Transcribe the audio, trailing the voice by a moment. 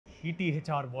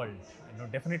ETHR world.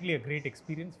 Definitely a great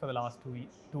experience for the last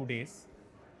two days,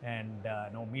 and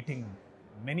meeting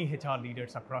many HR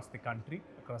leaders across the country,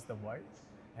 across the world,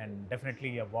 and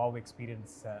definitely a wow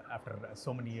experience after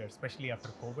so many years, especially after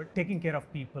COVID. Taking care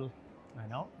of people,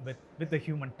 with the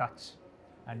human touch,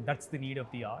 and that's the need of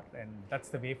the hour, and that's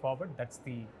the way forward. That's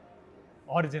the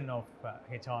origin of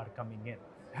HR coming in.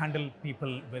 Handle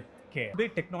people with care. The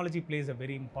technology plays a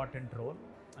very important role.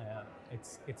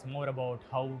 It's more about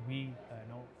how we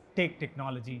take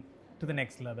technology to the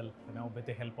next level, with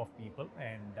the help of people,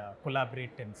 and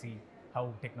collaborate and see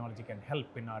how technology can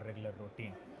help in our regular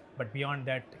routine. But beyond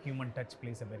that, human touch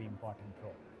plays a very important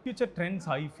role. Future trends,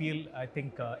 I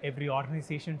think every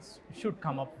organization should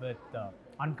come up with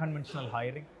unconventional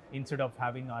hiring instead of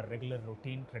having our regular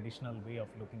routine, traditional way of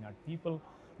looking at people,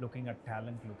 looking at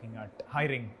talent, looking at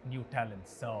hiring new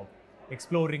talents. So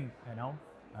exploring,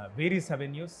 various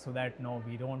avenues so that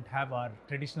we don't have our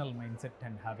traditional mindset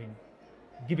and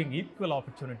giving equal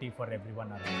opportunity for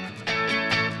everyone around.